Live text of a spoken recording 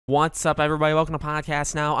What's up, everybody? Welcome to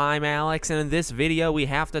Podcast Now. I'm Alex, and in this video, we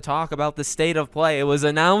have to talk about the state of play. It was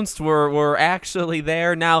announced we're actually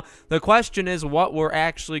there. Now, the question is what we're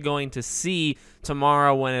actually going to see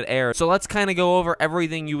tomorrow when it airs. So let's kind of go over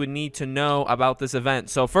everything you would need to know about this event.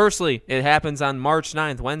 So firstly, it happens on March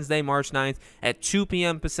 9th, Wednesday, March 9th at 2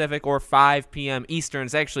 p.m. Pacific or 5 p.m. Eastern.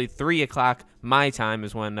 It's actually 3 o'clock my time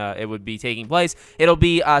is when it would be taking place. It'll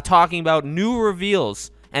be talking about new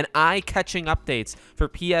reveals and eye-catching updates for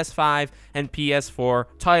PS5 and PS4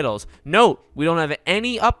 titles. Note, we don't have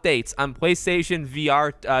any updates on PlayStation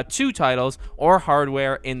VR 2 titles or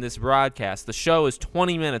hardware in this broadcast. The show is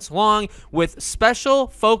 20 minutes long with a special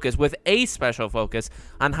focus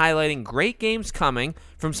on highlighting great games coming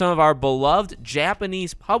from some of our beloved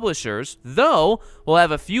Japanese publishers, though we'll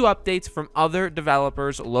have a few updates from other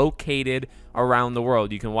developers located around the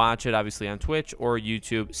world. You can watch it, obviously, on Twitch or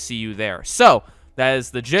YouTube. See you there. So, that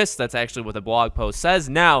is the gist. That's actually what the blog post says.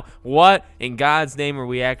 Now, what in God's name are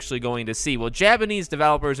we actually going to see? Well, Japanese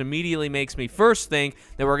developers immediately makes me first think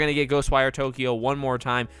that we're going to get Ghostwire Tokyo one more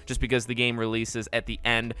time just because the game releases at the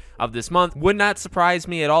end of this month. Would not surprise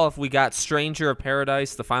me at all if we got Stranger of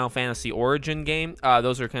Paradise, the Final Fantasy Origin game.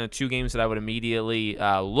 Those are kind of two games that I would immediately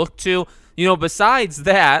look to. You know, besides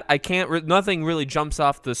that, nothing really jumps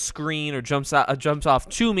off the screen or jumps off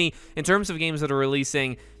to me in terms of games that are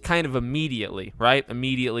releasing kind of immediately, right?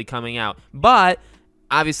 Immediately coming out. But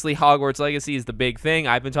obviously, Hogwarts Legacy is the big thing.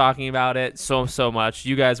 I've been talking about it so much.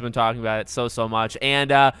 You guys have been talking about it so much.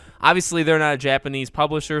 And obviously, they're not a Japanese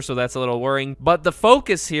publisher, so that's a little worrying. But the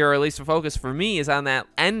focus here, or at least the focus for me, is on that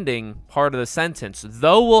ending part of the sentence.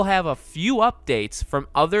 Though we'll have a few updates from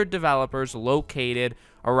other developers located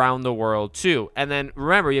around the world too. And then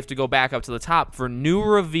remember, you have to go back up to the top for new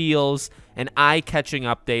reveals and eye-catching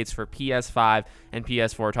updates for PS5 and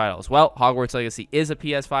PS4 titles. Well, Hogwarts Legacy is a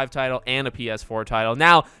PS5 title and a PS4 title.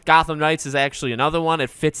 Now, Gotham Knights is actually another one.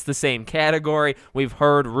 It fits the same category. We've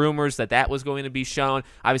heard rumors that was going to be shown.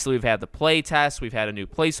 Obviously, we've had the play test. We've had a new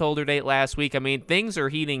placeholder date last week. I mean, things are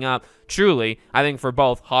heating up, truly, I think, for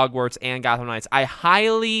both Hogwarts and Gotham Knights. I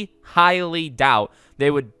highly doubt they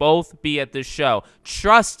would both be at this show.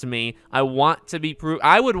 Trust me, I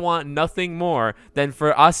would want nothing more than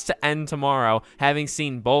for us to end tomorrow having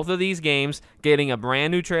seen both of these games, getting a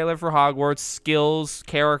brand new trailer for Hogwarts, skills,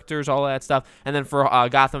 characters, all that stuff, and then for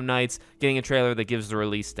Gotham Knights, getting a trailer that gives the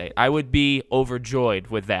release date. I would be overjoyed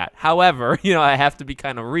with that. However, you know, I have to be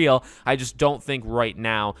kind of real. I just don't think right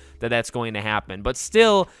now that that's going to happen. But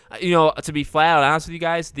still, you know, to be flat out honest with you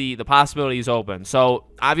guys, the possibility is open. So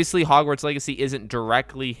obviously, Hogwarts Legacy isn't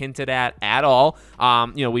directly hinted at all.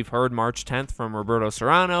 You know, we've heard March 10th from Roberto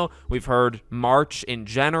Serrano. We've heard March in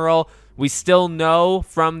general. We still know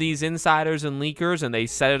from these insiders and leakers, and they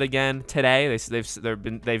said it again today.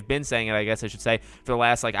 They've been saying it, I guess I should say, for the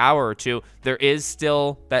last hour or two. There is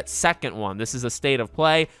still that second one. This is a state of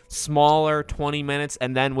play, smaller, 20 minutes,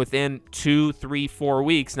 and then within 2, 3, 4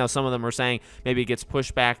 weeks. Now, some of them are saying maybe it gets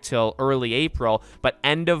pushed back till early April, but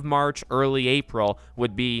end of March, early April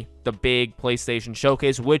would be the big PlayStation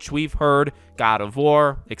showcase, which we've heard God of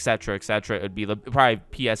War, etc., etc. It would be probably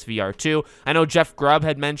PSVR 2. I know Jeff Grubb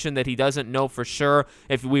had mentioned that he doesn't know for sure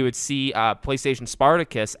if we would see PlayStation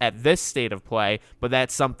Spartacus at this state of play, but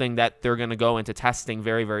that's something that they're going to go into testing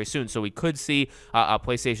very soon. So we could see a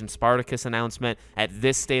PlayStation Spartacus announcement at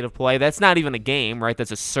this state of play. That's not even a game, right?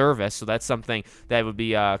 That's a service, so that's something that would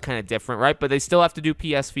be kind of different, right? But they still have to do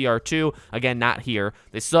PSVR 2. Again, not here.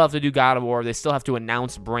 They still have to do God of War. They still have to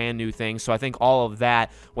announce brand new things. So I think all of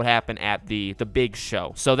that would happen at the big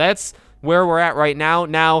show. So that's where we're at right now.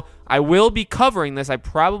 Now, I will be covering this. I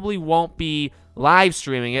probably won't be live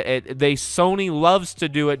streaming it. Sony loves to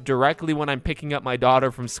do it directly when I'm picking up my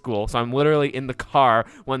daughter from school. So I'm literally in the car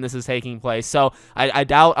when this is taking place. So I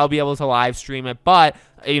doubt I'll be able to live stream it, but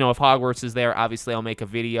you know, if Hogwarts is there, obviously I'll make a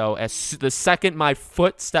video. The second my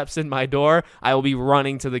foot steps in my door, I will be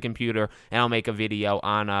running to the computer and I'll make a video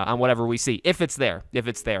on whatever we see, if it's there,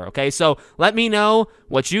 okay? So let me know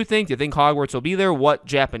what you think. Do you think Hogwarts will be there? What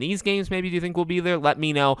Japanese games maybe do you think will be there? Let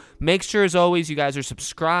me know. Make sure, as always, you guys are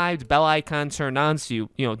subscribed, bell icon turned on so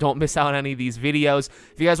you don't miss out on any of these videos.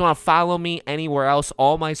 If you guys want to follow me anywhere else,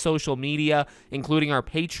 all my social media, including our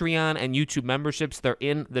Patreon and YouTube memberships, they're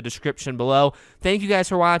in the description below. Thank you guys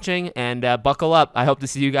for watching, and buckle up. I hope to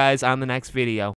see you guys on the next video.